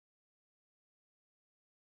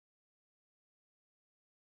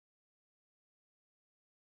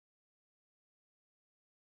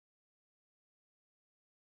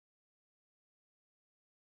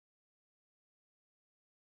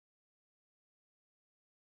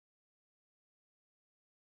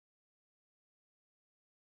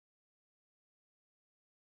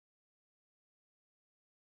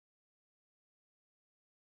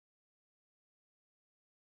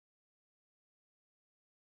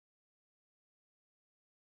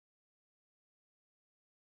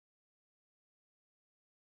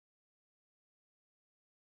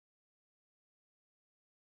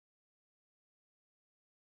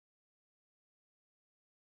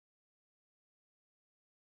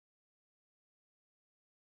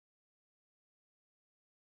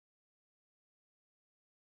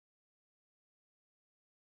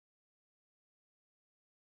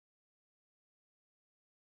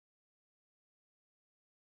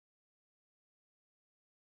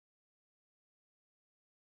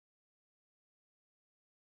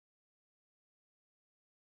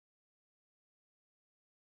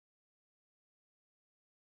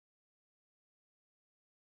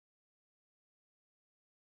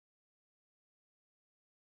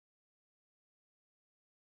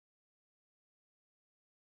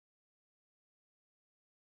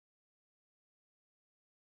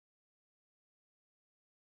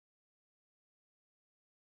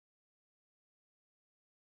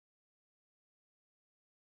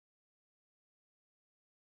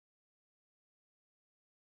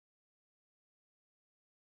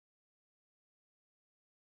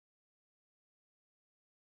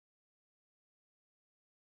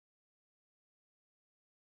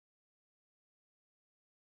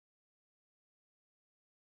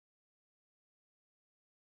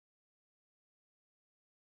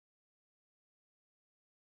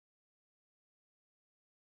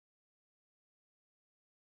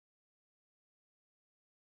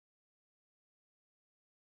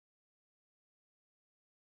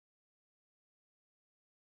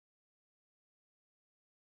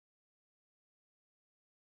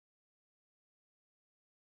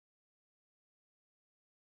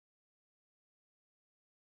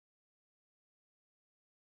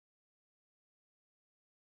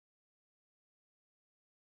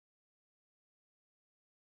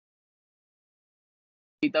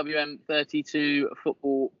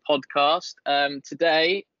WM32Football podcast.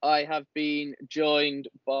 Today, I have been joined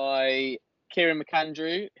by Kieran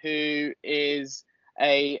McAndrew, who is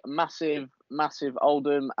a massive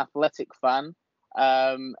Oldham Athletic fan.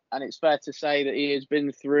 And it's fair to say that he has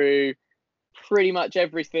been through pretty much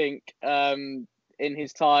everything in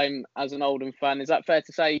his time as an Oldham fan. Is that fair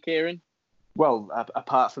to say, Kieran? Well,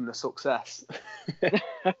 apart from the success.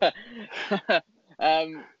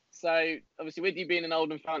 So, obviously, with you being an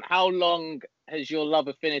Oldham fan, how long has your love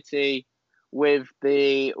affinity with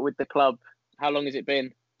the club? How long has it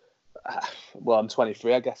been? Well, I'm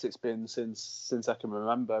 23. I guess it's been since I can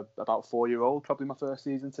remember. About 4-year-old, probably my first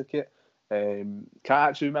season ticket. Can't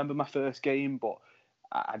actually remember my first game, but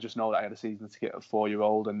I just know that I had a season ticket at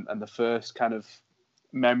 4-year-old, and the first kind of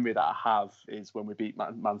memory that I have is when we beat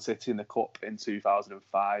Man City in the Cup in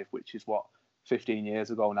 2005, which is 15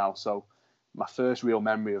 years ago now. So my first real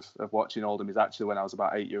memory of watching Oldham is actually when I was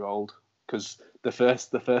about 8-year-old, because the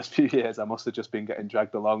first few years I must have just been getting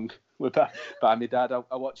dragged along by my dad. I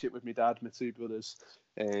watch it with my dad, my two brothers,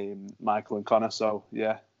 Michael and Connor. So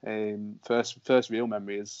yeah, first real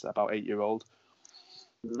memory is about 8-year-old.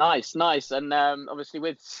 Nice. And obviously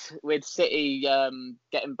with City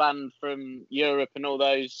getting banned from Europe and all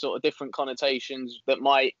those sort of different connotations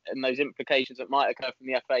and those implications that might occur from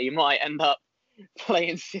the FA, you might end up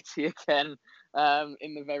playing City again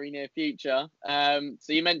in the very near future. So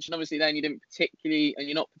you mentioned obviously then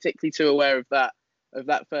you're not particularly too aware of that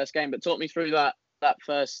first game, but talk me through that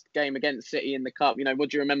first game against City in the Cup. You know, what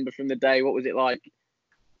do you remember from the day? What was it like?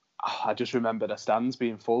 I just remember the stands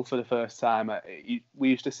being full for the first time. We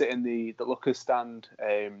used to sit in the Lookers stand,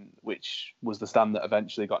 which was the stand that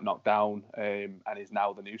eventually got knocked down and is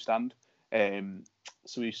now the new stand.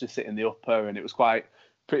 So we used to sit in the upper, and it was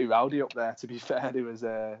pretty rowdy up there. To be fair, there was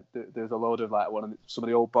a load of some of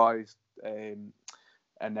the old boys, and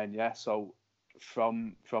then so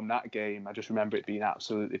from that game, I just remember it being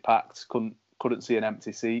absolutely packed. Couldn't see an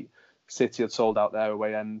empty seat. City had sold out their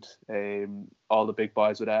away end. All the big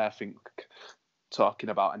boys were there. I think talking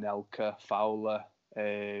about Anelka, Fowler,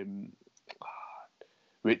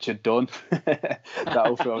 Richard Dunn.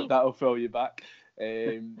 that'll throw you back.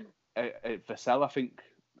 Vassell, I think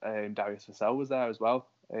Darius Vassell was there as well.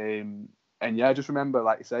 And yeah, I just remember,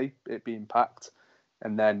 like you say, it being packed.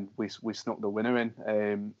 And then we snuck the winner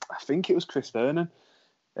in. I think it was Scott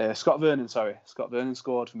Vernon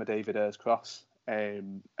scored from a David Ayres cross.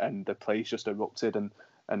 And the place just erupted, and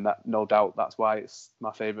that, no doubt, that's why it's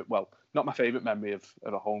my favourite. Well, not my favourite memory of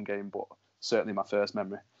a home game, but certainly my first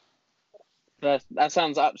memory. That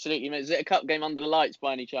sounds absolutely amazing. Is it a cup game under the lights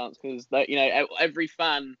by any chance? Because every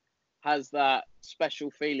fan has that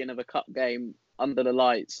special feeling of a cup game under the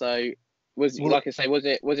lights. So was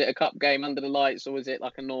it a cup game under the lights, or was it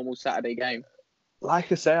like a normal Saturday game?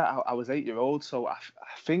 Like I say, I was 8-year-old, so I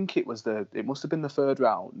think it must have been the third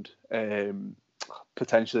round.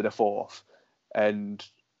 Potentially the fourth, and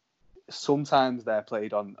sometimes they're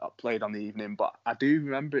played on the evening. But I do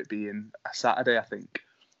remember it being a Saturday. I think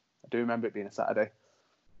I do remember it being a Saturday.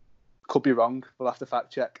 Could be wrong. We'll have to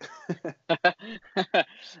fact check.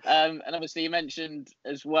 And obviously, you mentioned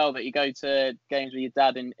as well that you go to games with your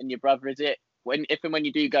dad and your brother. Is it if and when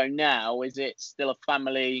you do go now? Is it still a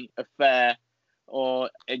family affair, or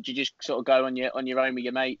do you just sort of go on your own with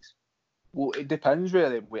your mates? Well, it depends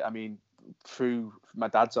really. I mean, through my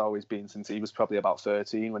dad's always been since he was probably about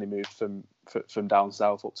 13 when he moved from down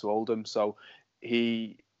south up to Oldham. So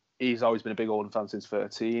he's always been a big Oldham fan since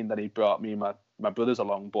 13. Then he brought me and my brothers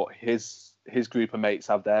along, but his group of mates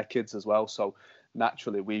have their kids as well. So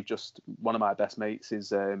naturally, one of my best mates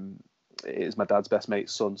is my dad's best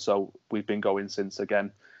mate's son. So we've been going since,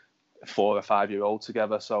 again, 4 or 5-year-old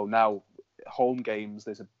together. So now home games,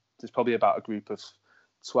 there's probably about a group of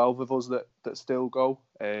 12 of us that still go,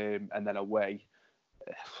 and then away,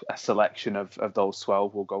 a selection of those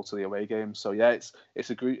 12 will go to the away games. So yeah,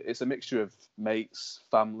 it's a mixture of mates,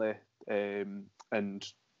 family, and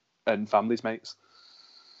family's mates.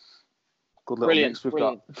 Good little mix we've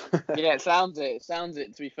got. Yeah, it sounds it.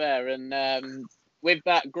 To be fair, and with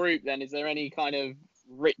that group, then, is there any kind of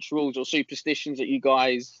rituals or superstitions that you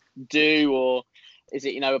guys do, or is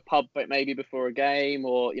it, a pub but maybe before a game,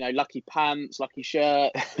 or, lucky pants, lucky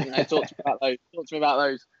shirt? Talk to me about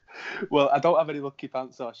those. Well, I don't have any lucky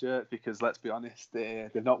pants or shirt because, let's be honest,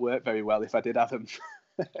 they've not worked very well if I did have them.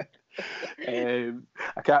 I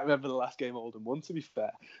can't remember the last game Oldham won, to be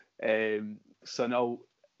fair. So no,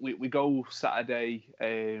 we go Saturday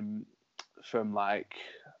from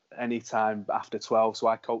any time after 12. So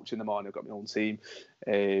I coach in the morning. I've got my own team,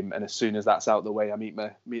 and as soon as that's out of the way, I meet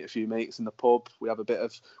a few mates in the pub. We have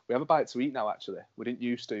a bite to eat now. Actually, we didn't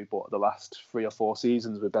used to, but the last 3 or 4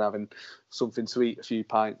 seasons we've been having something to eat, a few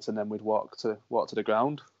pints, and then we'd walk to the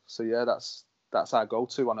ground. So yeah, that's our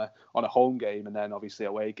go-to on a home game, and then obviously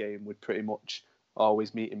away game we'd pretty much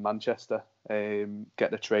always meet in Manchester.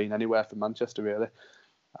 Get the train anywhere from Manchester really.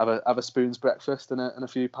 Have a spoon's breakfast and a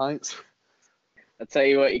few pints. I tell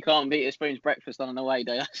you what, you can't beat a spoon's breakfast on an away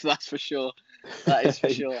day. That's for sure. That is for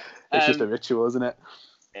sure. It's just a ritual, isn't it?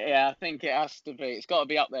 Yeah, I think it has to be. It's got to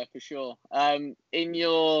be up there for sure. In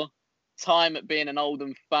your time at being an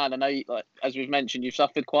Oldham fan, I know, as we've mentioned, you've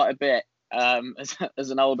suffered quite a bit as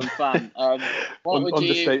an Oldham fan.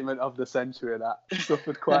 Understatement of the century, that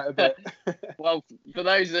suffered quite a bit. Well, for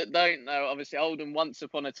those that don't know, obviously Oldham once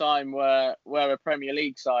upon a time were a Premier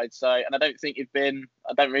League side. So, and I don't think you've been.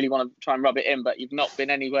 I don't really want to try and rub it in, but you've not been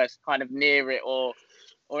anywhere kind of near it or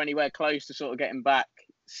anywhere close to sort of getting back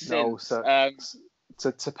since. No,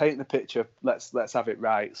 so to paint the picture, let's have it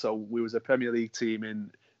right. So we was a Premier League team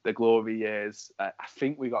in the glory years. I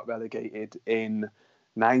think we got relegated in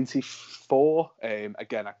 94.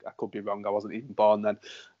 Again, I could be wrong. I wasn't even born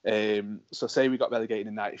then. So say we got relegated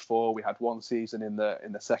in 94. We had one season in the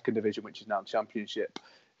second division, which is now Championship.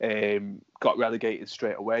 Got relegated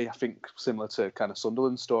straight away. I think similar to kind of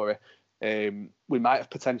Sunderland's story. We might have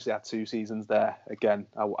potentially had 2 seasons there. Again,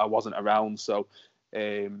 I wasn't around, so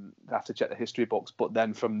I have to check the history books. But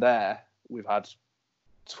then from there, we've had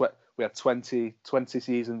 20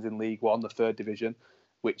 seasons in League One, the third division,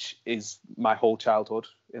 which is my whole childhood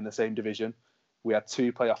in the same division. We had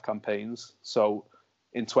 2 playoff campaigns. So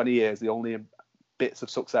in 20 years, the only bits of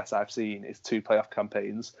success I've seen is 2 playoff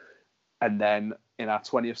campaigns. And then in our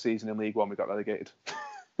 20th season in League One, we got relegated.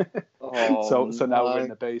 So now we're in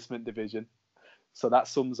the basement division. So that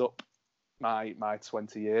sums up my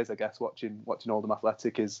 20 years, I guess, watching Oldham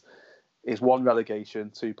Athletic is 1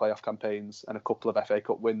 relegation, 2 playoff campaigns, and a couple of FA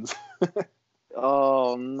Cup wins.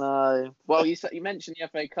 Oh no! Well, you mentioned the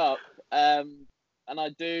FA Cup, and I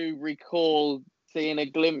do recall seeing a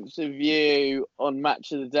glimpse of you on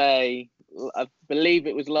Match of the Day. I believe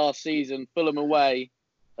it was last season, Fulham away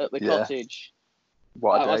at the Cottage.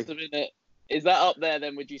 What a day! Must have been it. Is that up there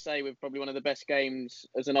then? Would you say with probably one of the best games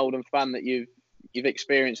as an Oldham fan that you've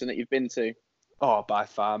experienced and that you've been to? Oh, by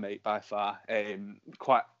far, mate, by far.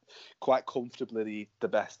 Quite comfortably the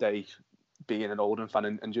best day being an Oldham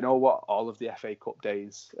fan, and you know what? All of the FA Cup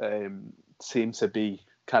days seem to be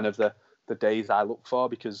kind of the days I look for,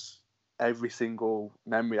 because every single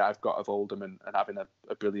memory I've got of Oldham and having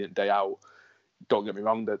a brilliant day out. Don't get me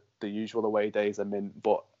wrong, the usual away days I'm in,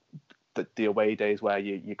 but the away days where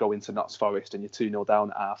you go into Notts Forest and you're 2-0 down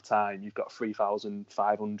at half time, you've got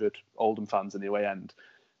 3,500 Oldham fans in the away end,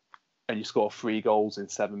 and you score 3 goals in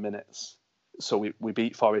 7 minutes. So we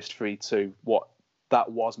beat Forest 3-2.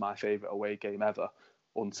 That was my favourite away game ever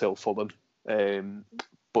until Fulham.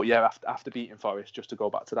 But yeah, after beating Forest, just to go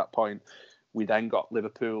back to that point, we then got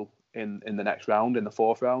Liverpool in the next round, in the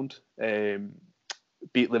 4th round.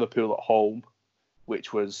 Beat Liverpool at home,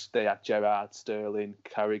 which was, they had Gerrard, Sterling,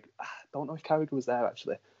 Carragher. I don't know if Carragher was there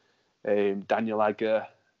actually. Daniel Agger,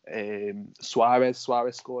 Suarez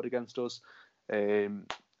scored against us, and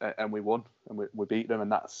we won, and we beat them,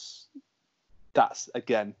 and that's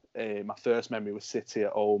again, my first memory was City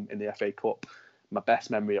at home in the FA Cup. My best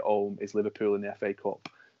memory at home is Liverpool in the FA Cup.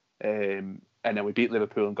 And then we beat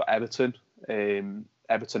Liverpool and got Everton.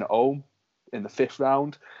 Everton at home in the 5th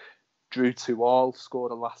round. Drew 2-2,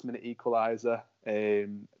 scored a last-minute equaliser.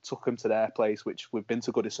 Took them to their place, which we've been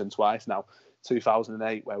to Goodison twice now.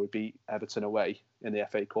 2008, where we beat Everton away in the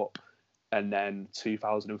FA Cup. And then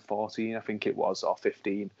 2014, I think it was, or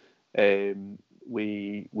 15,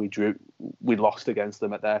 we lost against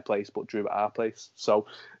them at their place, but drew at our place. So,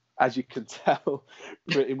 as you can tell,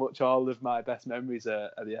 pretty much all of my best memories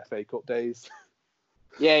are the FA Cup days.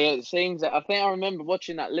 Yeah, it seems that. I think I remember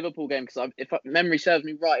watching that Liverpool game, because if memory serves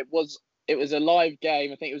me right, it was a live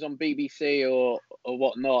game. I think it was on BBC or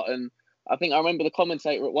whatnot, and I think I remember the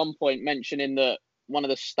commentator at one point mentioning that one of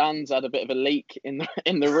the stands had a bit of a leak in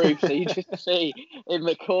the roof, so you just see in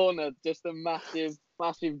the corner just a massive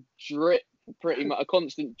drip, pretty much a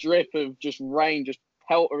constant drip of just rain just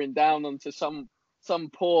peltering down onto some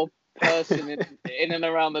poor person in and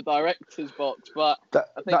around the director's box. But I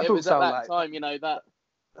think it was at that time, that.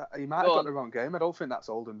 You might have got the wrong game. I don't think that's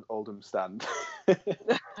Oldham stand.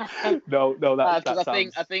 No, that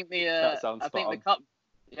sounds. I think the cup.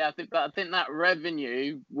 Yeah, I think that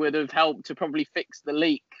revenue would have helped to probably fix the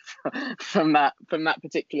leak from that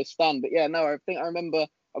particular stand. But yeah, no, I think I remember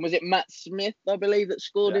And was it Matt Smith, I believe, that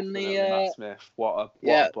scored Definitely in the? Matt Smith. What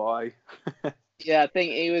Yeah, a boy. yeah. I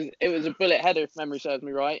think it was a bullet header, if memory serves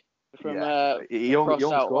me right, from he only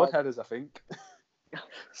out scored wide. headers, I think.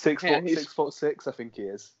 6'6", I think he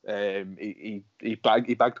is. He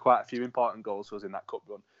bagged quite a few important goals for us in that cup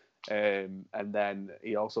run, and then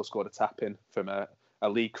he also scored a tap in from a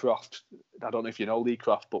Lee Croft. I don't know if you know Lee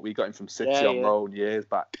Croft, but we got him from City on loan years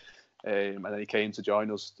back, and then he came to join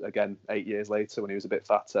us again 8 years later when he was a bit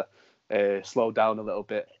fatter, slowed down a little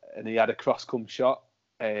bit, and he had a cross come shot,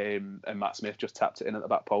 and Matt Smith just tapped it in at the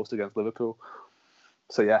back post against Liverpool.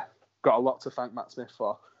 So yeah, got a lot to thank Matt Smith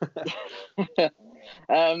for.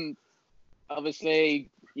 Obviously,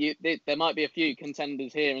 there might be a few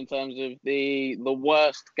contenders here in terms of the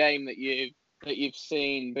worst game that you've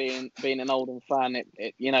seen. Being an Oldham fan,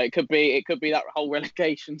 it could be that whole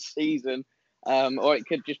relegation season, or it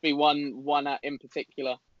could just be one in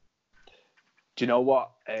particular. Do you know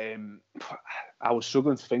what? I was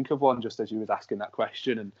struggling to think of one just as you was asking that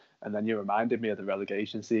question, and then you reminded me of the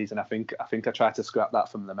relegation season. I think I tried to scrap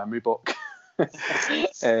that from the memory book.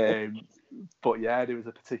 But yeah, there was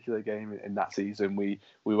a particular game in that season. We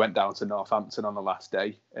went down to Northampton on the last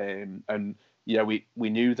day, and yeah, we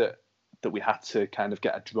knew that we had to kind of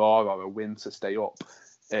get a draw or a win to stay up,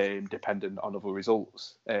 dependent on other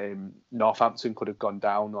results. Northampton could have gone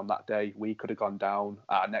down on that day. We could have gone down.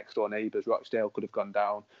 Our next door neighbours, Rochdale, could have gone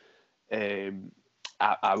down.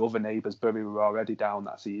 Our other neighbours, Bury, were already down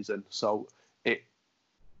that season. So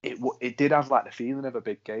it did have like the feeling of a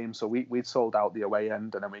big game. So we'd sold out the away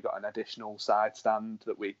end, and then we got an additional side stand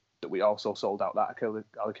that we also sold out that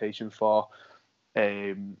allocation for.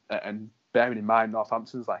 And bearing in mind,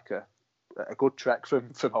 Northampton's like a good trek from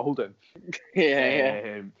Oldham.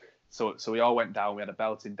 Yeah. So we all went down. We had a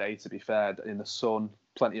belting day, to be fair, in the sun,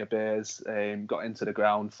 plenty of beers. Got into the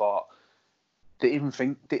ground, thought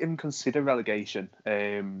didn't even consider relegation,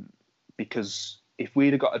 because if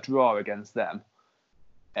we'd have got a draw against them,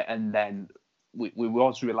 and then we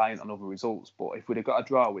was reliant on other results, but if we'd have got a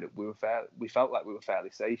draw, we felt like we were fairly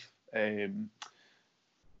safe.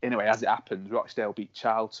 Anyway, as it happened, Rochdale beat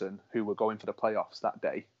Charlton, who were going for the playoffs that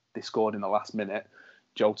day. They scored in the last minute.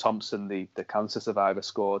 Joe Thompson, the cancer survivor,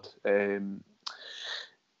 scored,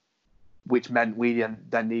 which meant we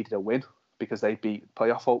then needed a win because they beat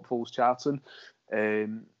playoff hopefuls Charlton.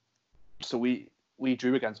 So we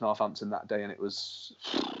drew against Northampton that day, and it was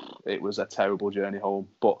a terrible journey home.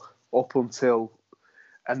 But up until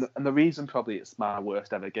and the reason probably it's my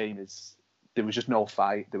worst ever game is there was just no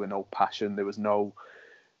fight, there was no passion, there was no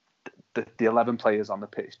the 11 players on the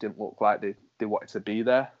pitch didn't look like they wanted to be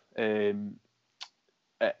there. And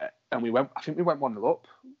I think we went 1-0 up,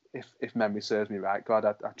 if memory serves me right. God,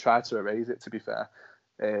 I tried to erase it, to be fair.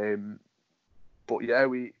 But yeah,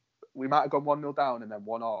 we might have gone 1-0 down and then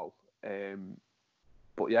 1-1.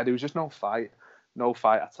 But yeah, there was just no fight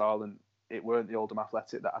at all, and it weren't the Oldham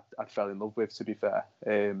Athletic that I fell in love with, to be fair.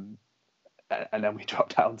 And then we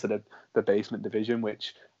dropped down to the basement division,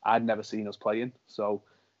 which I'd never seen us playing. So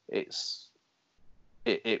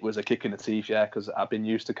it was a kick in the teeth, yeah, because I've been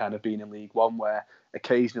used to kind of being in League One, where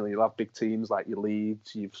occasionally you'll have big teams like your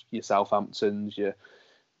Leeds, your Southamptons, your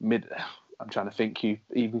mid. I'm trying to think.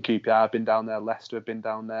 Even QPR have been down there. Leicester have been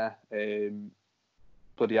down there.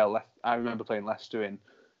 Bloody hell! I remember playing Leicester in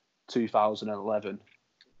 2011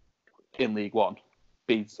 in League One.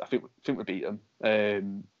 I think we beat them,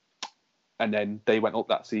 and then they went up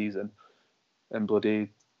that season, and bloody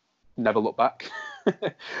never looked back.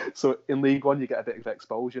 So in League One, you get a bit of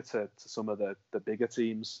exposure to some of the bigger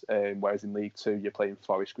teams, whereas in League Two, you're playing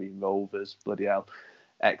Forest Green Rovers, bloody hell,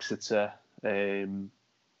 Exeter.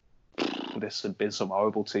 There's been some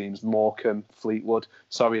horrible teams, Morecambe, Fleetwood.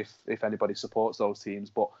 Sorry if anybody supports those teams,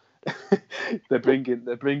 but they're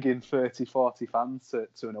bringing 30, 40 fans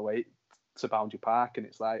to an away to Boundary Park, and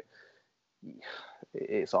it's like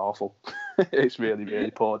it's awful. It's really,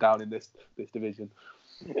 really poor down in this division.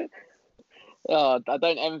 Oh, I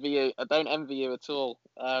don't envy you at all.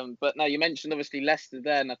 But no, you mentioned obviously Leicester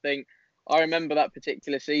there, and I think I remember that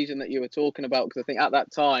particular season that you were talking about, because I think at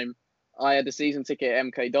that time I had a season ticket at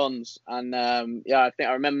MK Dons, and I think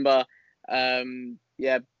I remember. I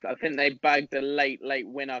think they bagged a late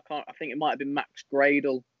winner. I think it might have been Max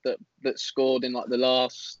Gradle that scored in like the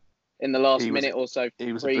last minute or so.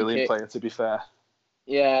 He was a brilliant player, to be fair.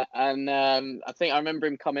 Yeah, and I think I remember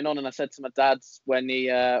him coming on, and I said to my dad when he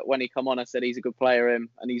come on, I said he's a good player, and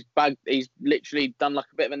he's literally done like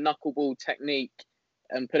a bit of a knuckleball technique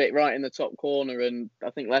and put it right in the top corner, and I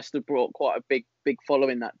think Leicester brought quite a big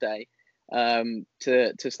following that day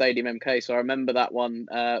to Stadium MK. So I remember that one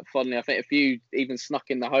fondly. I think a few even snuck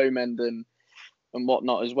in the home end, and and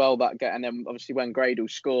whatnot as well. And then obviously when Gradle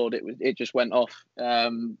scored, it just went off.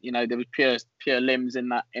 There was pure limbs in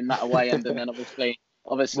that away end, and then obviously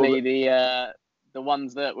Well, the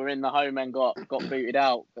ones that were in the home end got booted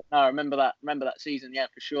out. But no, I remember that season, yeah,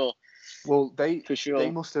 for sure. Well, they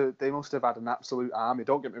must have had an absolute army.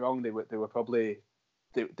 Don't get me wrong, they were probably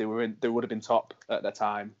they would have been top at the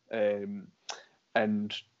time, and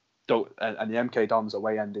the MK Dons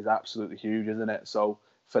away end is absolutely huge, isn't it? So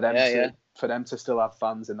for them to still have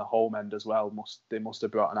fans in the home end as well, they must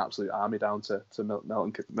have brought an absolute army down to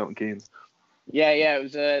Milton Keynes. Yeah, it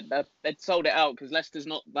was. They'd sold it out because Leicester's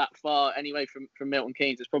not that far anyway from Milton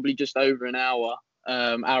Keynes. It's probably just over an hour,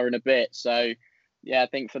 hour and a bit. So, yeah, I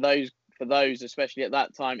think for those, especially at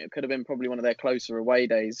that time, it could have been probably one of their closer away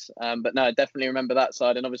days. But no, I definitely remember that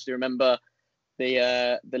side, and obviously remember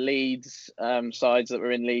the Leeds sides that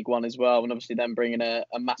were in League One as well, and obviously them bringing a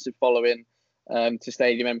massive following to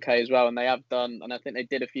Stadium MK as well, and they have done, and I think they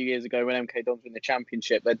did a few years ago when MK Dons were in the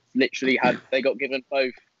Championship. They literally they got given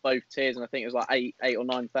both tiers, and I think it was like 8 or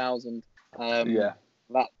 9,000 that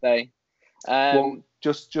day. Well,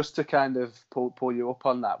 just to kind of pull you up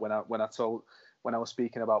on that, when I was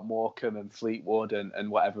speaking about Morecambe and Fleetwood and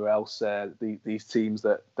whatever else, these teams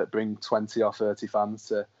that bring 20 or 30 fans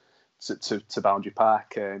to Boundary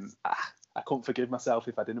Park, I couldn't forgive myself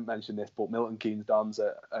if I didn't mention this, but Milton Keynes Dons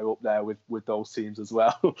are up there with those teams as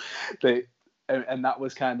well. And that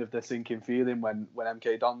was kind of the sinking feeling when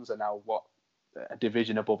MK Dons are now a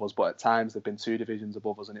division above us, but at times they've been 2 divisions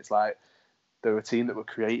above us, and it's like they're a team that were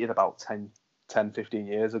created about 10, 15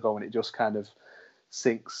 years ago, and it just kind of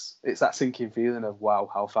sinks. It's that sinking feeling of, wow,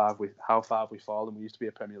 how far have we fallen? We used to be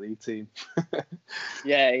a Premier League team.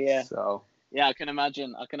 Yeah. So yeah, I can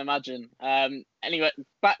imagine. Anyway,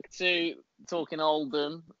 back to talking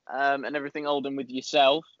Oldham and everything Oldham with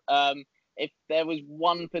yourself. If there was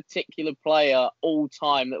one particular player all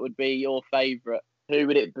time that would be your favourite, who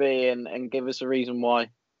would it be, and give us a reason why?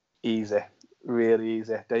 Easy, really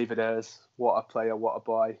easy. David Ayres, what a player, what a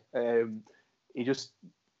boy. He just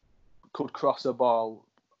could cross a ball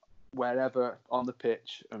wherever on the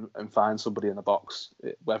pitch and find somebody in the box,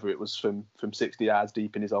 whether it was from 60 yards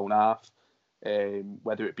deep in his own half,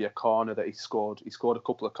 whether it be a corner that he scored. He scored a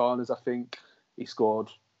couple of corners, I think. He scored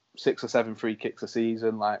 6 or 7 free kicks a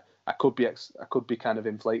season. Like, I could be kind of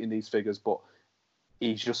inflating these figures, but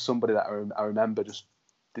he's just somebody that I remember just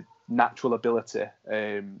the natural ability,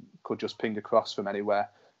 could just ping across from anywhere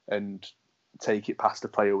and take it past the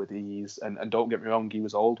player with ease. And don't get me wrong, he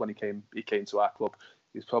was old when he came to our club.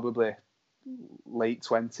 He was probably late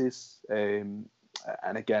 20s,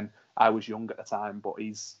 and again, I was young at the time, but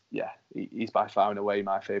he's by far and away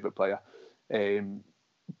my favourite player.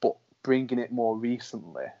 But bringing it more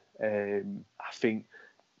recently, I think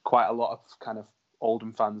quite a lot of kind of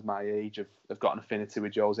Oldham fans my age have got an affinity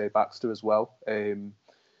with Jose Baxter as well,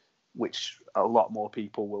 which a lot more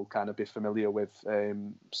people will kind of be familiar with.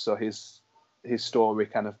 So his story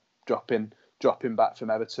kind of dropping back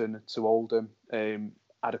from Everton to Oldham,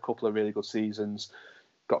 had a couple of really good seasons,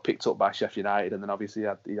 got picked up by Sheffield United, and then obviously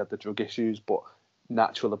he had the drug issues. But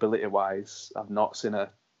natural ability wise, I've not seen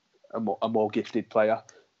a more gifted player.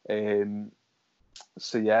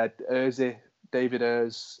 So yeah, David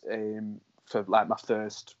Ayres, for like my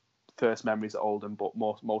first memories at Oldham, but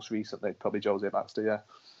most recently probably Jose Baxter. Yeah.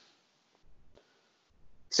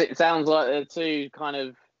 So it sounds like they're two kind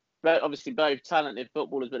of, obviously both talented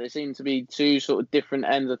footballers, but they seem to be two sort of different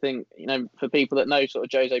ends. I think, for people that know sort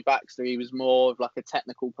of Jose Baxter, he was more of like a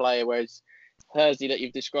technical player, whereas Hersey that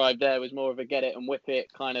you've described there was more of a get it and whip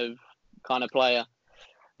it kind of player.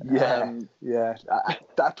 Yeah.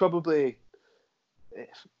 That probably,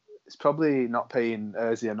 it's probably not paying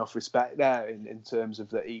Hersey enough respect there in terms of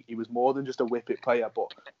that he was more than just a whip it player,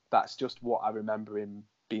 but that's just what I remember him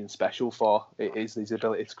being special for. It is his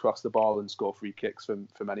ability to cross the ball and score free kicks from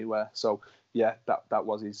anywhere. So yeah, that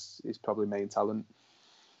was his probably main talent.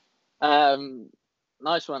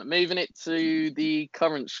 Nice one. Moving it to the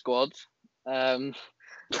current squad,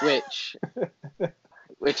 which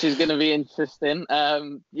is going to be interesting.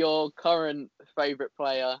 Your current favourite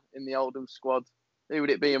player in the Oldham squad, who would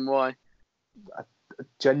it be and why?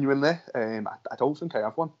 Genuinely, I don't think I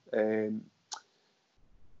have one.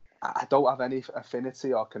 I don't have any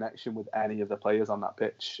affinity or connection with any of the players on that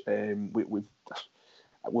pitch.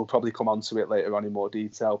 We'll probably come on to it later on in more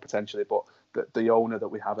detail potentially, but the owner that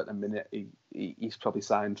we have at the minute, he's probably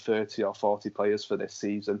signed 30 or 40 players for this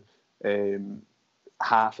season.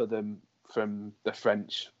 Half of them from the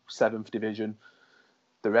French 7th division,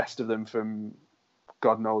 the rest of them from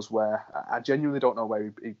God knows where. I genuinely don't know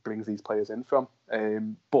where he brings these players in from.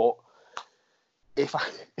 But if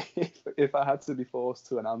if I had to be forced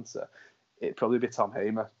to an answer, it'd probably be Tom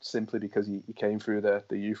Hamer, simply because he came through the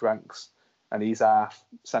youth ranks, and he's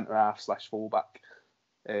centre half / fullback.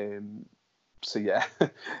 So yeah,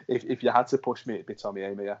 if you had to push me, it'd be Tommy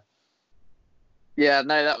Hamer. Yeah. Yeah,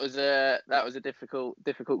 no, that was a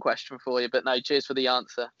difficult question for you, but no, cheers for the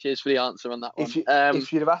answer. Cheers for the answer on that one.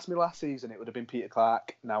 If you'd have asked me last season, it would have been Peter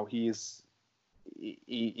Clark. Now he's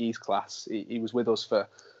class. He was with us for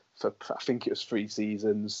I think it was 3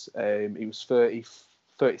 seasons. He was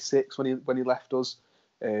 36 when he left us.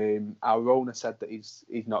 Our owner said that he's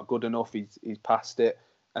not good enough. He's past it,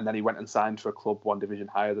 and then he went and signed for a club 1 division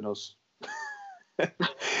higher than us.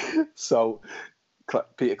 So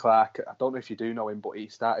Peter Clark, I don't know if you do know him, but he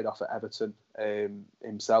started off at Everton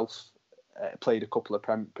himself. Played a couple of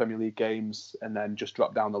Premier League games and then just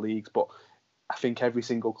dropped down the leagues. But I think every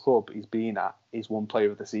single club he's been at, he's won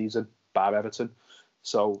Player of the Season, bar Everton.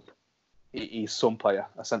 So he's some player,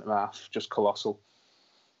 a centre half, just colossal.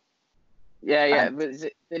 Yeah. And, but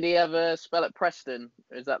did he ever spell at Preston?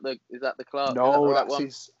 Is that the Clark? No, that's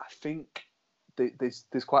his. I think there's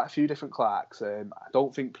quite a few different Clarks. I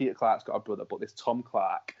don't think Peter Clark's got a brother, but there's Tom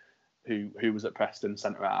Clark, who was at Preston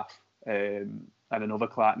centre half, and another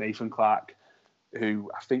Clark, Nathan Clark, who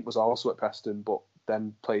I think was also at Preston, but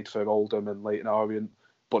then played for Oldham and Leyton Orient.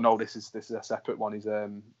 But no, this is a separate one. He's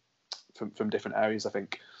from different areas, I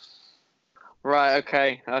think. Right.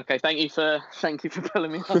 Okay. Thank you for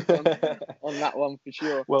pulling me up on that one for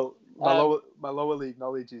sure. Well, my lower league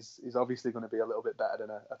knowledge is obviously going to be a little bit better than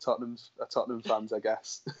a Tottenham fans, I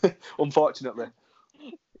guess. Unfortunately.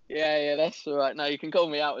 Yeah, that's all right. No, you can call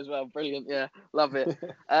me out as well. Brilliant. Yeah, love it.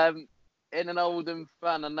 In an Oldham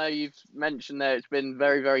fan, I know you've mentioned there it's been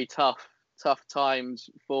very, very tough times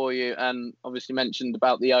for you, and obviously mentioned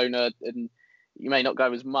about the owner, and you may not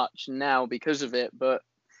go as much now because of it,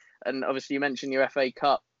 and obviously you mentioned your FA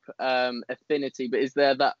Cup affinity, but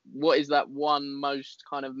what is that one most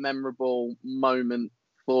kind of memorable moment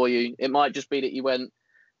for you? It might just be that you went,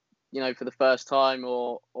 for the first time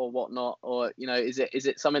or whatnot, or is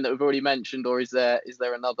it something that we've already mentioned, or is there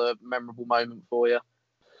another memorable moment for you?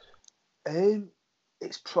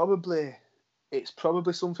 It's probably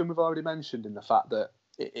something we've already mentioned, in the fact that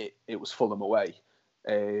it was Fulham away.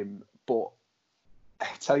 But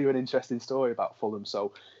I'll tell you an interesting story about Fulham.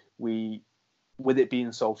 So with it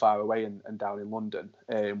being so far away and down in London,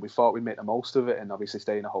 we thought we'd make the most of it and obviously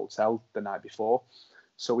stay in a hotel the night before.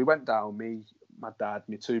 So we went down, me, my dad,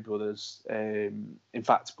 my 2 brothers. In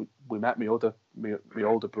fact, we met my older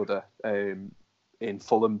brother in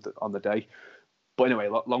Fulham on the day. But anyway,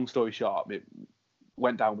 long story short, we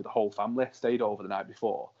went down with the whole family, stayed over the night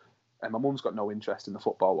before. And my mum's got no interest in the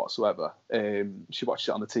football whatsoever. She watched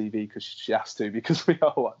it on the TV because she has to, because we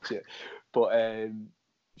all watch it. But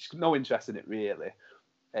she's got no interest in it, really.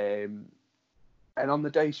 And on the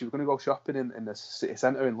day, she was going to go shopping in the city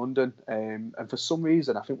centre in London. And for some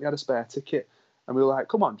reason, I think we had a spare ticket. And we were like,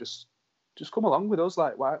 come on, just come along with us.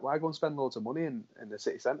 Like, why go and spend loads of money in the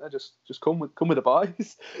city centre? Just come with the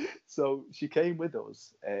boys. So she came with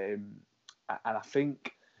us. And I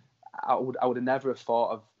think I would have never have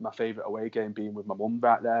thought of my favourite away game being with my mum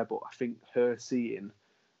right there. But I think her seeing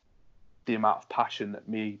the amount of passion that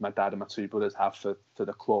me, my dad and my 2 brothers have for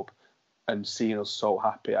the club, and seeing us so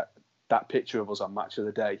happy, that picture of us on Match of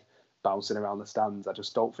the Day bouncing around the stands, I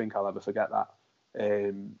just don't think I'll ever forget that.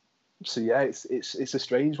 So yeah, it's a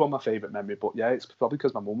strange one, my favourite memory, but yeah, it's probably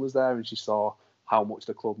because my mum was there and she saw how much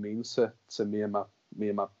the club means to me and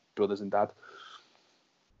my brothers and dad.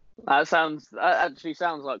 That actually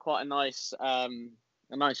sounds like quite a nice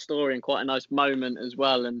story and quite a nice moment as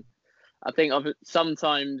well. And I think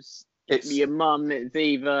sometimes your mum is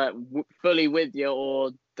either fully with you,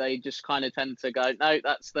 or they just kind of tend to go, no,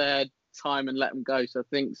 that's their time, and let them go. So I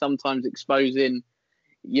think sometimes exposing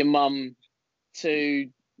your mum to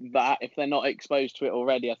that, if they're not exposed to it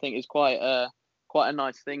already, I think is quite a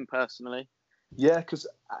nice thing personally. Yeah, because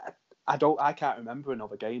I can't remember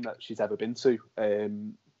another game that she's ever been to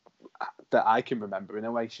that I can remember. In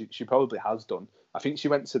a way, she probably has done. I think she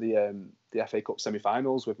went to the FA Cup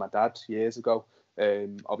semi-finals with my dad years ago.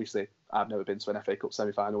 Obviously, I've never been to an FA Cup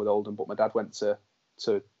semi-final with Oldham, but my dad went to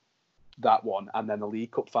that one, and then the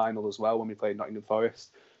League Cup final as well when we played Nottingham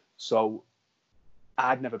Forest. So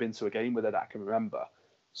I'd never been to a game with her that I can remember.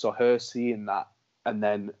 So her seeing that, and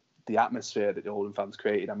then the atmosphere that the Oldham fans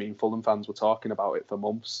created. I mean, Fulham fans were talking about it for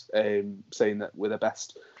months, saying that we're the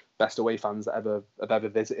best away fans that have ever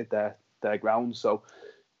visited their ground. So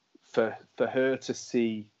for her to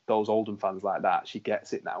see those Oldham fans like that, she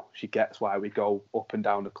gets it now. She gets why we go up and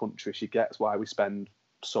down the country. She gets why we spend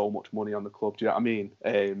so much money on the club. Do you know what I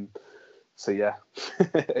mean? so yeah,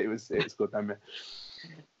 it was good memory.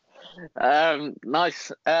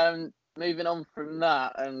 Nice. Moving on from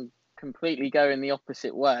that and completely going the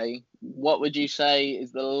opposite way, what would you say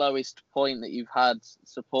is the lowest point that you've had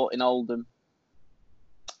supporting Oldham?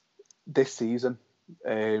 This season,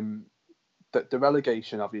 the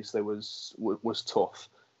relegation obviously was tough,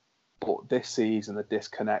 but this season the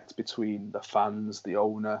disconnect between the fans, the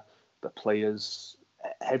owner, the players,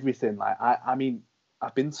 everything. Like I mean,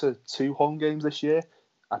 I've been to 2 home games this year.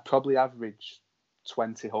 I probably average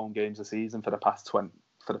 20 home games a season for the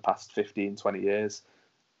past 15, 20 years.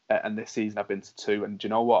 And this season I've been to 2, and do you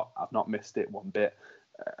know what? I've not missed it one bit.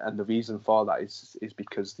 And the reason for that is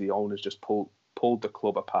because the owner's just pulled the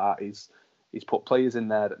club apart. He's put players in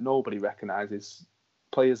there that nobody recognises.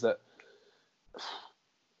 Players that,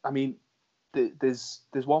 I mean, there's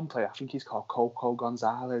one player, I think he's called Coco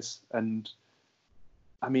Gonzalez, and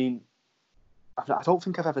I mean, I don't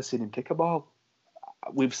think I've ever seen him kick a ball.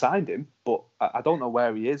 We've signed him, but I don't know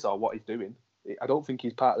where he is or what he's doing. I don't think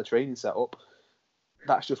he's part of the training setup.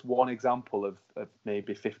 That's just one example of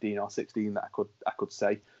maybe 15 or 16 that I could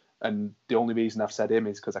say. And the only reason I've said him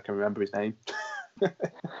is because I can remember his name.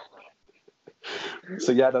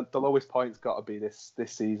 So yeah, the lowest point's got to be this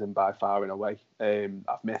season by far and away.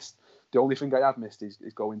 I've missed. The only thing I have missed is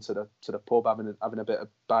going to the pub, having a bit of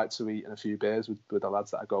bite to eat and a few beers with the lads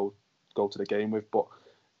that I go to the game with. But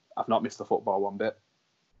I've not missed the football one bit.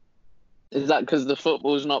 Is that because the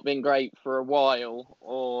football's not been great for a while,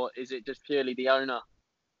 or is it just purely the owner?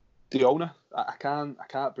 The owner. I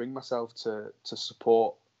can't bring myself to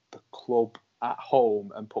support the club at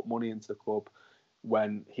home and put money into the club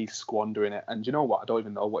when he's squandering it. And you know what? I don't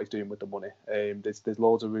even know what he's doing with the money. There's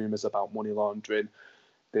loads of rumours about money laundering.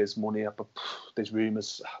 There's there's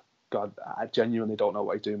rumours. God, I genuinely don't know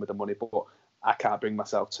what he's doing with the money, but I can't bring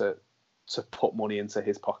myself to put money into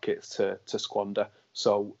his pockets to squander.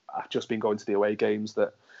 So I've just been going to the away games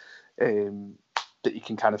that you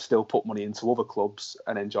can kind of still put money into other clubs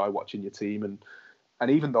and enjoy watching your team. And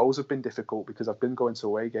even those have been difficult because I've been going to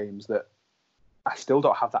away games that I still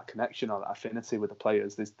don't have that connection or that affinity with the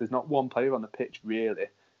players. There's not one player on the pitch really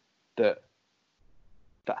that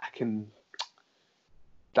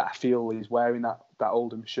I feel is wearing that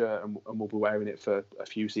Oldham shirt and will be wearing it for a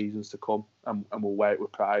few seasons to come and will wear it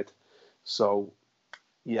with pride. So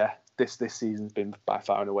yeah, this season's been by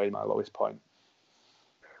far and away my lowest point.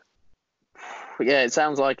 Yeah, it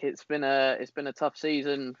sounds like it's been a tough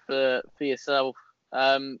season for yourself.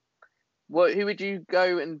 Who would you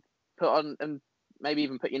go and put on, and maybe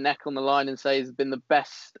even put your neck on the line and say has been the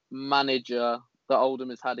best manager that Oldham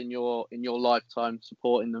has had in your lifetime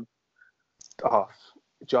supporting them? Oh,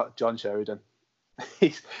 John Sheridan.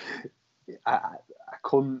 I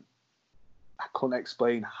couldn't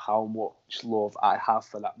explain how much love I have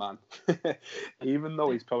for that man. Even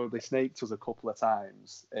though he's probably snaked us a couple of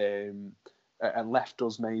times and left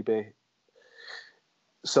us maybe.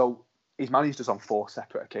 So he's managed us on 4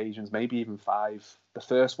 separate occasions, maybe even 5. The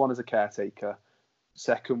first one as a caretaker,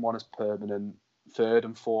 second one as permanent, third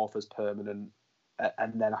and fourth as permanent,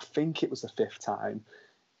 and then I think it was the 5th time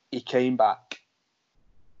he came back,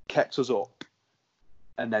 kept us up,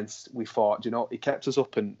 and then we thought, he kept us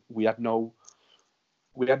up, and we had no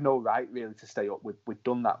right really to stay up. We'd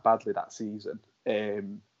done that badly that season,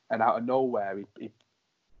 and out of nowhere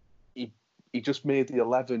he just made the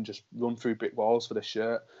 11 just run through brick walls for the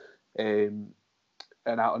shirt, and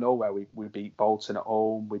out of nowhere we beat Bolton at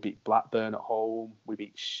home, we beat Blackburn at home, we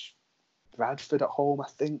beat Bradford at home, I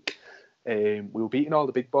think. We were beating all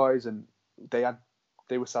the big boys, and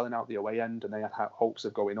they were selling out the away end, and they had hopes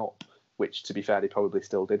of going up, which to be fair they probably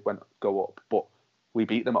still did go up, but we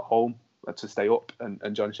beat them at home to stay up,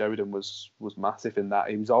 and John Sheridan was massive in that.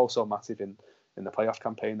 He was also massive in the playoff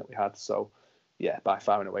campaign that we had. So yeah, by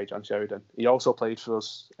far and away John Sheridan. He also played for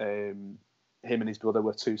us. Him and his brother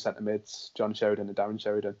were 2 centre mids, John Sheridan and Darren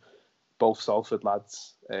Sheridan, both Salford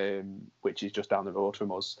lads, which is just down the road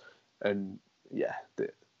from us. And yeah,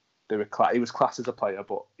 he was class as a player,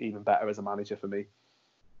 but even better as a manager for me.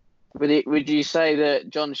 Would you say that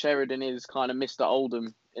John Sheridan is kind of Mr.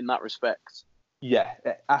 Oldham in that respect? Yeah,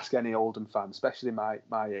 ask any Oldham fan, especially my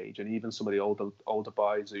age, and even some of the older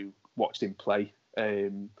boys who watched him play. I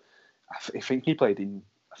think he played in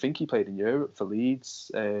Europe for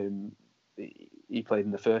Leeds. He played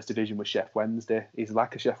in the first division with Chef Wednesday. He's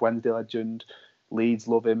like a Chef Wednesday legend. Leeds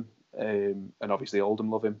love him, and obviously Oldham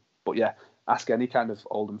love him. But yeah, ask any kind of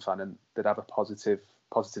Oldham fan, and they'd have a positive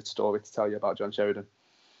story to tell you about John Sheridan.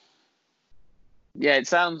 Yeah, it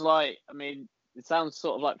sounds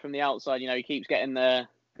sort of like from the outside, he keeps getting the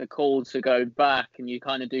a call to go back, and you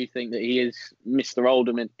kind of do think that he is Mr.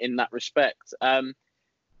 Oldham in that respect.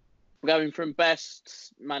 Going from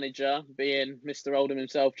best manager being Mr. Oldham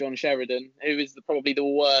himself, John Sheridan, who is probably the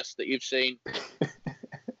worst that you've seen?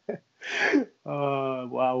 Oh,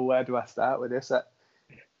 well, where do I start with this?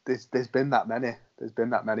 There's been that many. There's been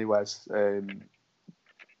that many Wes.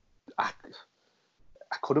 I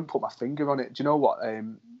couldn't put my finger on it. Do you know what?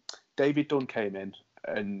 David Dunn came in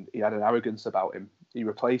and he had an arrogance about him. He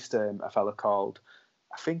replaced a fella called,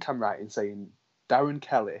 I think I'm right in saying, Darren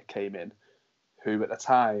Kelly came in, who at the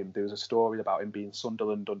time, there was a story about him being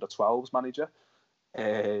Sunderland under-12s manager.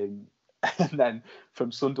 And then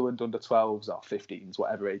from Sunderland under-12s or 15s,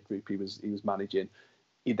 whatever age group he was managing,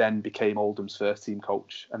 he then became Oldham's first team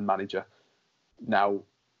coach and manager. Now,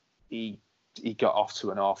 he got off to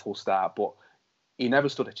an awful start, but he never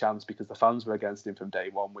stood a chance because the fans were against him from day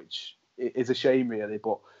one, which is a shame, really,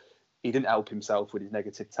 but he didn't help himself with his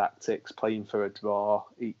negative tactics, playing for a draw.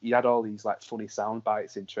 He had all these like funny sound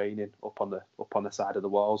bites in training up on the side of the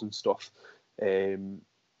walls and stuff. I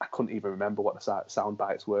couldn't even remember what the sound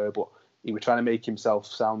bites were, but he was trying to make himself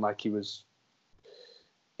sound like he was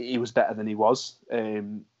better than he was.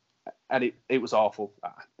 And it was awful.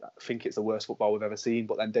 I think it's the worst football we've ever seen.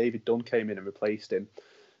 But then David Dunn came in and replaced him,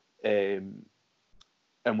 and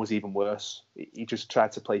was even worse. He just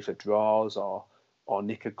tried to play for draws or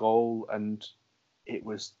nick a goal, and it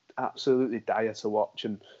was absolutely dire to watch.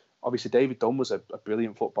 And obviously David Dunn was a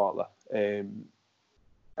brilliant footballer, an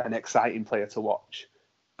exciting player to watch,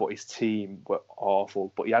 but his team were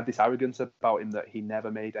awful. But he had this arrogance about him that he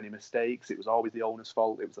never made any mistakes. It was always the owner's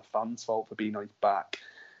fault. It was the fans' fault for being on his back.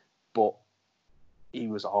 But he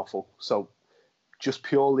was awful. So just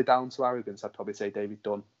purely down to arrogance, I'd probably say David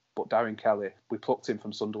Dunn. But Darren Kelly, we plucked him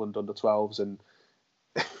from Sunderland under-12s, and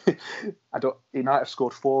he might have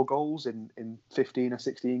scored 4 goals in 15 or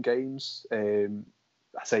 16 games. I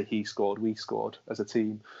say we scored as a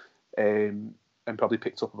team, and probably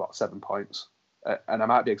picked up about 7 points. And I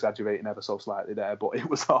might be exaggerating ever so slightly there, but it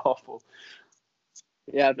was awful.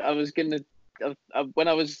 Yeah, I was when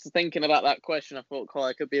I was thinking about that question, I thought,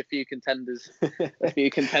 there could be a few contenders, for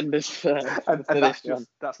and this one.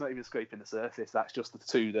 That's not even scraping the surface. That's just the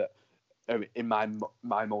two that are in my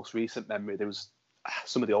most recent memory. There was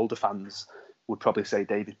some of the older fans would probably say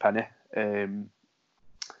David Penny,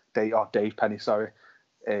 Dave Penny. Sorry.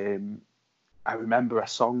 I remember a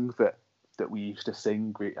song that we used to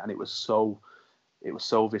sing, and it was so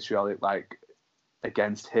vitriolic, like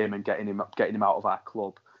against him and getting him out of our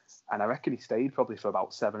club. And I reckon he stayed probably for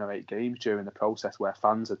about 7 or 8 games during the process where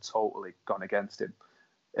fans had totally gone against him.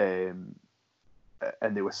 And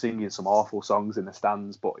they were singing some awful songs in the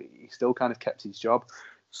stands, but he still kind of kept his job.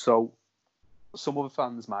 So some other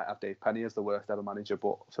fans might have Dave Penny as the worst ever manager,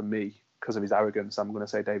 but for me, because of his arrogance, I'm going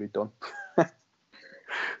to say David Dunn.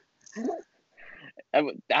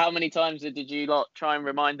 How many times did you try and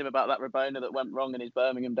remind him about that Rabona that went wrong in his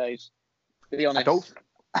Birmingham days? Be honest.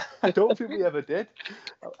 I don't think we ever did.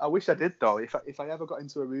 I wish I did, though. If I ever got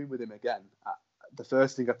into a room with him again, the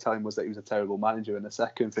first thing I'd tell him was that he was a terrible manager, and the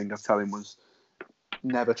second thing I'd tell him was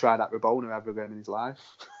never try that Rabona ever again in his life.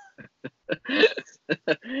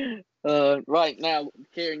 Right now,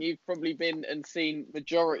 Kieran, you've probably been and seen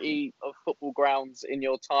majority of football grounds in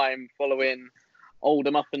your time following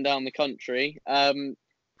Oldham up and down the country.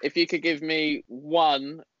 If you could give me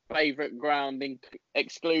one favourite ground,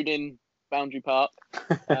 excluding Boundary Park,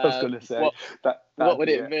 I was going to say what would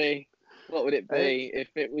it be? What would it be if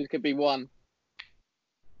it could be one?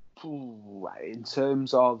 In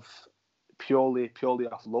terms of purely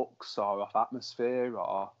off looks or off atmosphere,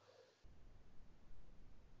 or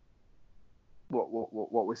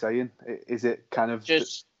what we're saying, is it kind of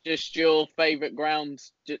just your favourite ground,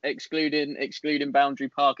 excluding Boundary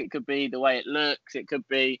Park? It could be the way it looks. It could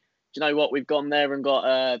be, do you know what, we've gone there and got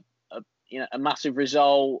a massive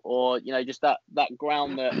result, or just that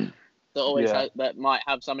ground that always that might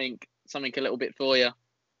have something a little bit for you.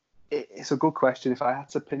 It's a good question. If I had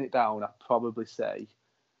to pin it down, I'd probably say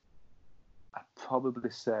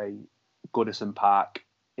Goodison Park.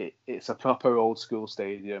 It's a proper old school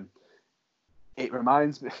stadium. It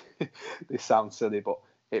reminds me, this sounds silly, but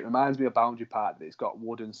it reminds me of Boundary Park. That it's got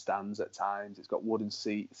wooden stands at times. It's got wooden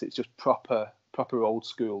seats. It's just proper old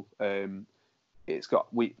school. It's got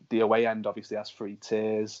the away end obviously has 3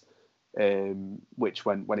 tiers, which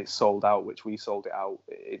when it's sold out, which we sold it out,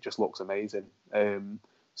 it just looks amazing.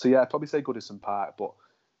 So yeah, I'd probably say Goodison Park, but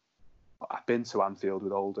I've been to Anfield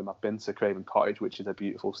with Oldham. I've been to Craven Cottage, which is a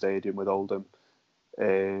beautiful stadium with Oldham,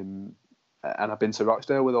 and I've been to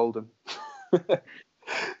Rochdale with Oldham.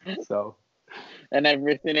 So and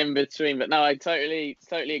everything in between. But no, I totally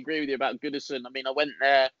agree with you about Goodison. I mean, I went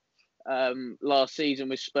there last season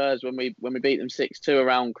with Spurs when we beat them 6-2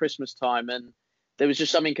 around Christmas time, and there was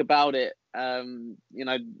just something about it. You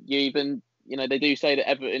know, they do say that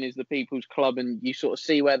Everton is the people's club, and you sort of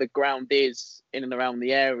see where the ground is in and around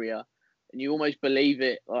the area, and you almost believe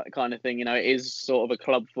it, like kind of thing. You know, it is sort of a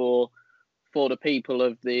club for the people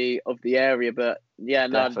of the area. But yeah,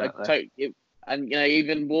 no, and you know,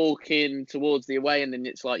 even walking towards the away end, and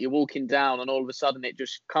it's like you're walking down, and all of a sudden it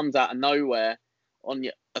just comes out of nowhere on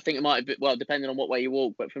you. I think it might have been, well, depending on what way you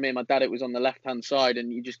walk, but for me and my dad, it was on the left hand side,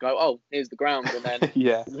 and you just go, oh, here's the ground, and then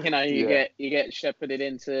you get shepherded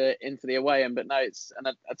into the away end. But no, and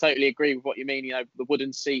I totally agree with what you mean. You know, the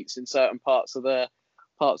wooden seats in certain parts of the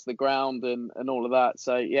ground and all of that.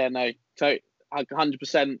 So yeah, no, I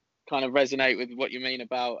 100% kind of resonate with what you mean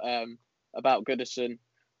about Goodison.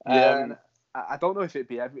 And I don't know if it'd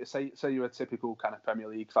be say you're a typical kind of Premier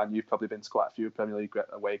League fan. You've probably been to quite a few Premier League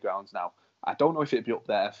away grounds now. I don't know if it'd be up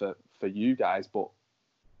there for you guys, but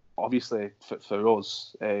obviously for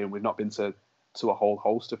us, we've not been to a whole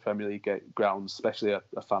host of Premier League grounds, especially a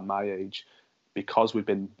fan my age, because we've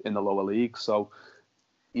been in the lower league. So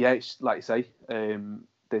yeah, it's like you say,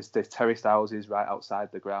 there's terraced houses right outside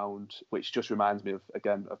the ground, which just reminds me of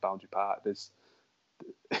Boundary Park. It's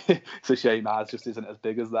a shame ours just isn't as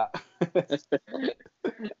big as that.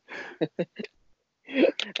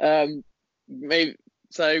 Maybe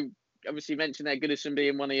so. Obviously, you mentioned there Goodison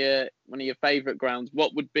being one of your favourite grounds.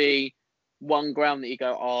 What would be one ground that you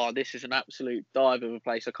go, oh, this is an absolute dive of a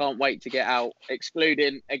place. I can't wait to get out.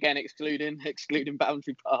 Excluding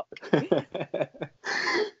Boundary Park.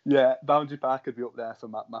 Yeah, Boundary Park could be up there for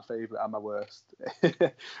my favourite and my worst.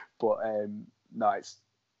 But no, it's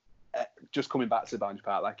just coming back to Boundary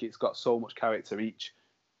Park. Like, it's got so much character. Each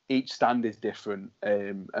stand is different,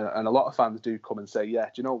 and a lot of fans do come and say, yeah,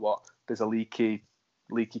 do you know what? There's a leaky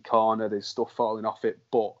corner. There's stuff falling off it,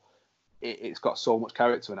 but it's got so much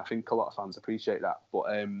character, and I think a lot of fans appreciate that. But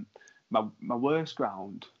my worst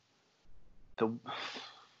ground,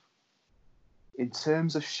 in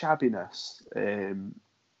terms of shabbiness,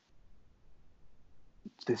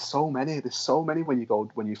 there's so many when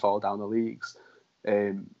you fall down the leagues.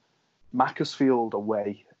 Macclesfield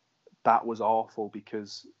away, that was awful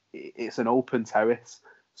because it's an open terrace.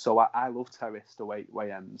 So I love terraced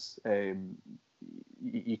away ends.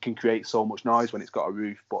 You can create so much noise when it's got a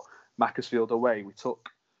roof. But Macclesfield away,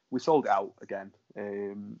 we sold it out again.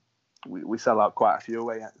 We sell out quite a few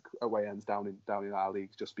away ends down in our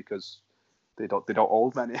leagues just because they don't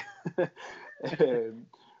hold many.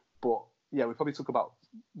 But yeah, we probably took about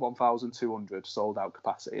 1,200 sold out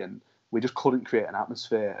capacity, and we just couldn't create an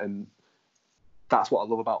atmosphere. And that's what I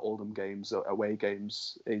love about Oldham games, away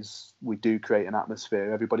games, is we do create an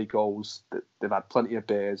atmosphere. Everybody goes, they've had plenty of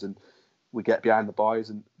beers, and we get behind the boys,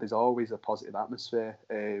 and there's always a positive atmosphere.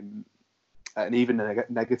 And even the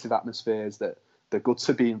negative atmospheres that they're good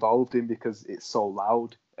to be involved in because it's so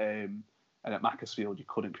loud. And at Macclesfield, you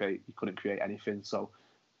couldn't create anything. So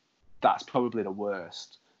that's probably the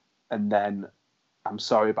worst. And then I'm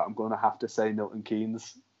sorry, but I'm going to have to say Milton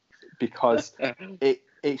Keynes because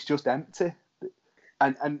it's just empty.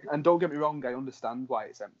 And don't get me wrong, I understand why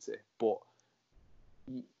it's empty, but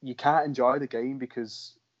you can't enjoy the game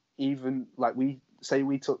because even like we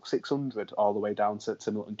took 600 all the way down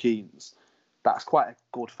to Milton Keynes, that's quite a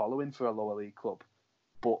good following for a lower league club.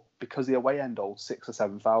 But because the away end holds 6,000 or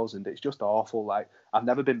 7,000, it's just awful. Like, I've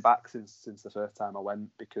never been back since the first time I went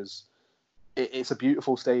because it's a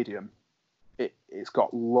beautiful stadium. It's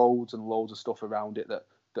got loads and loads of stuff around it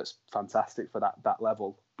that's fantastic for that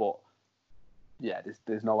level, but yeah,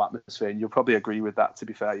 there's no atmosphere, and you'll probably agree with that, to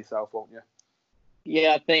be fair yourself, won't you?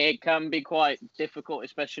 Yeah, I think it can be quite difficult,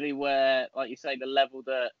 especially where, like you say, the level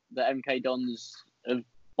that MK Dons have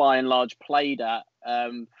by and large played at,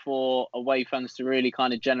 for away fans to really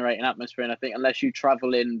kind of generate an atmosphere. And I think unless you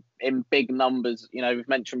travel in big numbers, you know, we've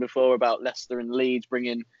mentioned before about Leicester and Leeds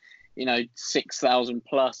bringing, 6,000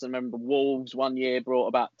 plus. I remember Wolves one year brought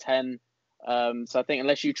about 10. So I think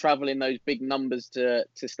unless you travel in those big numbers to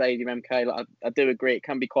Stadium MK, like I do agree, it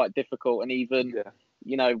can be quite difficult. And even,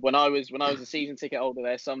 when I was a season ticket holder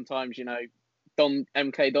there, sometimes,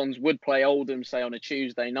 MK Dons would play Oldham, say, on a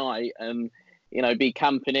Tuesday night and, be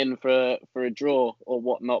camping in for a draw or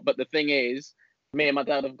whatnot. But the thing is, me and my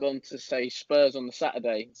dad have gone to, say, Spurs on the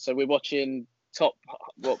Saturday. So we're watching top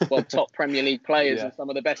Premier League players and some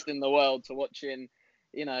of the best in the world to watching,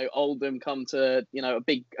 Oldham come to,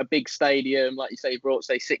 a big stadium, like you say, brought,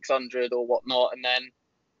 say, 600 or whatnot. And then,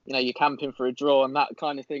 you're camping for a draw, and that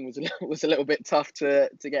kind of thing was a little bit tough to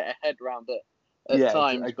get a head around it. at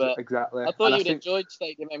times. But exactly. I thought you'd enjoyed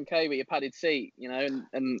Stadium MK with your padded seat,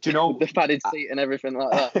 and do you know the padded seat and everything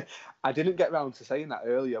like that. I didn't get round to saying that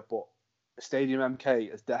earlier, but Stadium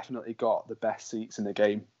MK has definitely got the best seats in the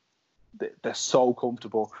game. They're so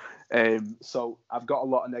comfortable. So I've got a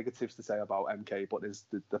lot of negatives to say about MK, but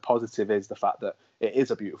the positive is the fact that it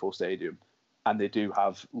is a beautiful stadium and they do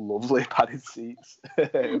have lovely padded seats.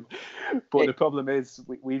 But the problem is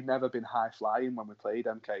we've never been high flying when we played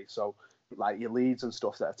MK. So like your Leeds and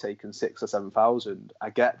stuff that have taken 6,000 or 7,000, I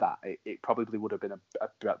get that. It probably would have been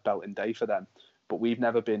a belting day for them. But we've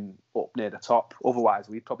never been up near the top. Otherwise,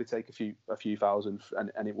 we'd probably take a few thousand,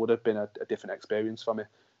 and it would have been a different experience for me.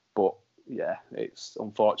 But yeah, it's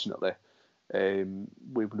unfortunately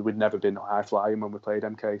we'd never been high flying when we played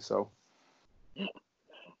MK. So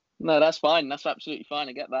no, that's fine. That's absolutely fine.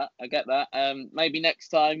 I get that. Maybe next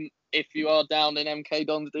time, if you are down in MK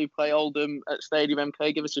Dons, do play Oldham at Stadium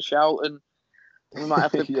MK, give us a shout, and we might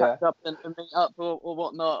have to catch up and meet up or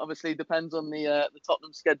whatnot. Obviously, depends on the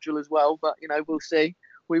Tottenham schedule as well. But we'll see.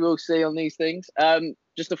 We will see on these things.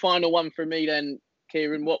 Just a final one from me then,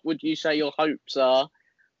 Kieran. What would you say your hopes are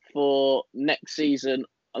for next season?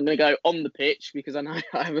 I'm going to go on the pitch because I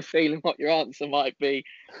have a feeling what your answer might be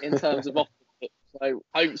in terms of off the pitch. So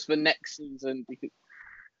hopes for next season.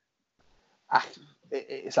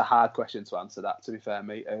 It's a hard question to answer that, to be fair,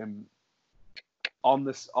 mate. On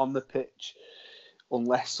the pitch,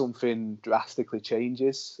 unless something drastically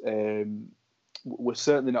changes, we're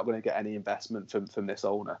certainly not going to get any investment from this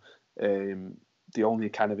owner. The only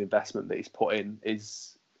kind of investment that he's put in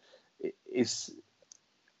is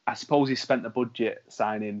I suppose he spent the budget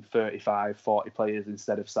signing 35, 40 players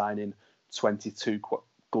instead of signing 22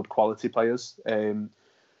 good quality players.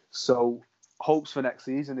 So hopes for next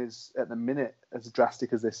season is, at the minute, as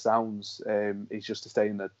drastic as this sounds, is just to stay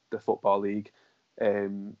in the Football League.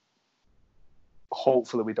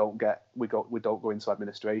 Hopefully we don't go into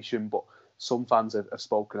administration, but some fans have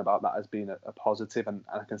spoken about that as being a positive, and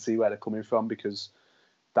I can see where they're coming from, because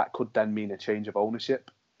that could then mean a change of ownership.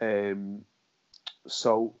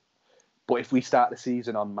 But if we start the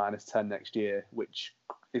season on -10 next year, which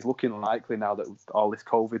is looking likely now that all this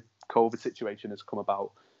COVID situation has come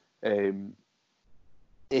about,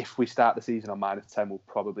 if we start the season on -10, we'll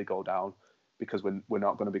probably go down because we're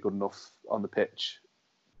not going to be good enough on the pitch.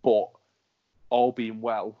 But all being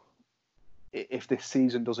well, if this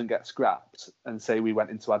season doesn't get scrapped and say we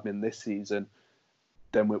went into admin this season,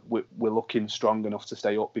 then we're looking strong enough to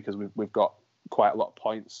stay up, because we've got quite a lot of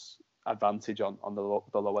points advantage on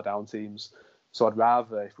the lower down teams. So I'd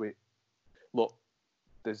rather, if we look,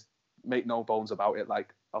 there's make no bones about it,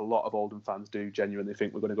 like a lot of Oldham fans do genuinely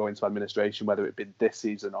think we're going to go into administration, whether it be this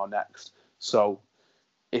season or next. So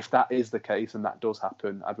if that is the case and that does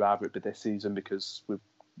happen, I'd rather it be this season, because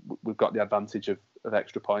we've got the advantage of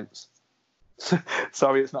extra points.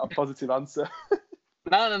 Sorry, it's not a positive answer.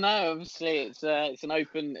 No. Obviously, it's a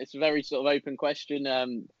very sort of open question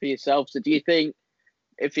for yourself. So, do you think,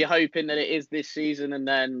 if you're hoping that it is this season, and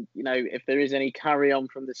then if there is any carry on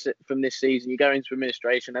from this season, you go into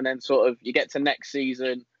administration, and then sort of you get to next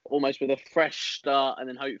season almost with a fresh start, and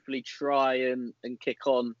then hopefully try and kick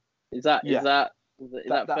on? Is that fair?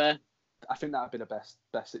 I think that'd be the best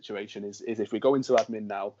situation is if we go into admin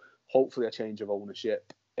now, hopefully a change of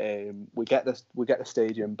ownership. We get the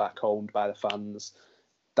stadium back owned by the fans.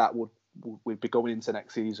 We'd be going into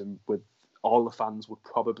next season with all the fans would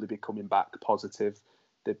probably be coming back positive.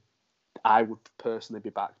 I would personally be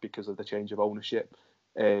back because of the change of ownership,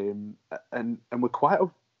 and we're quite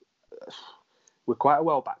a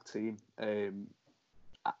well backed team.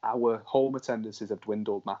 Our home attendances have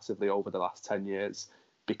dwindled massively over the last 10 years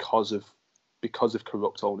because of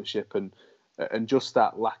corrupt ownership and just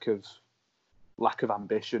that lack of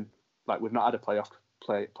ambition. Like, we've not had a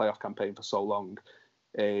playoff campaign for so long.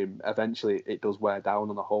 Eventually it does wear down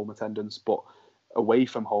on the home attendance, but away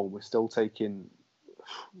from home we're still taking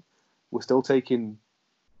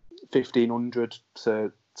 1,500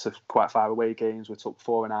 to quite far away games. We took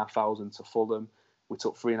 4,500 to Fulham. We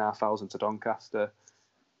took 3,500 to Doncaster.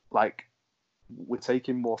 Like, we're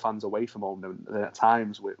taking more fans away from home than at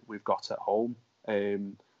times we've got at home.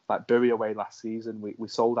 Like Bury away last season, we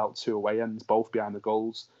sold out 2 away ends, both behind the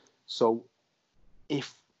goals. So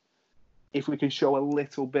if we can show a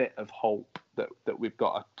little bit of hope that we've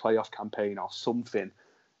got a playoff campaign or something,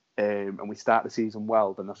 and we start the season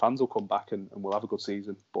well, then the fans will come back and we'll have a good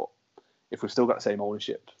season. But if we've still got the same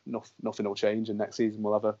ownership, nothing will change, and next season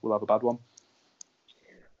we'll have a bad one.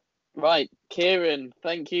 Right, Kieran,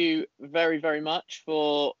 thank you very, very much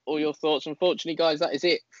for all your thoughts. Unfortunately, guys, that is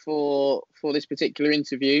it for this particular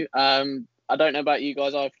interview. I don't know about you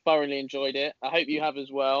guys. I've thoroughly enjoyed it. I hope you have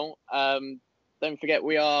as well. Don't forget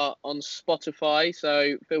we are on Spotify,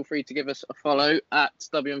 so feel free to give us a follow at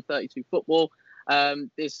WM32Football.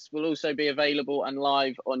 This will also be available and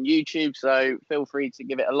live on YouTube, so feel free to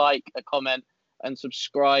give it a like, a comment, and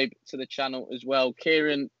subscribe to the channel as well.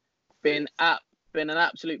 Kieran, been an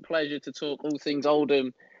absolute pleasure to talk all things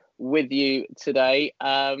Oldham with you today.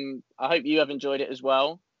 I hope you have enjoyed it as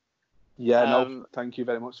well. Yeah, no, thank you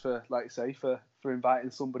very much for, like I say, for inviting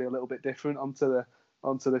somebody a little bit different onto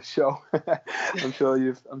the show.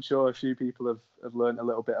 I'm sure a few people have learned a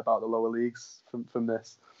little bit about the lower leagues from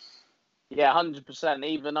this. Yeah, 100%.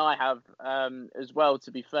 Even I have as well,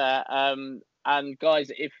 to be fair. And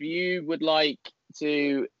guys, if you would like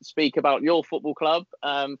to speak about your football club,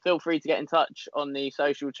 feel free to get in touch on the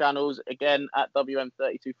social channels, again, at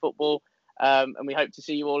WM32Football. And we hope to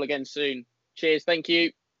see you all again soon. Cheers. Thank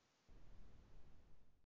you.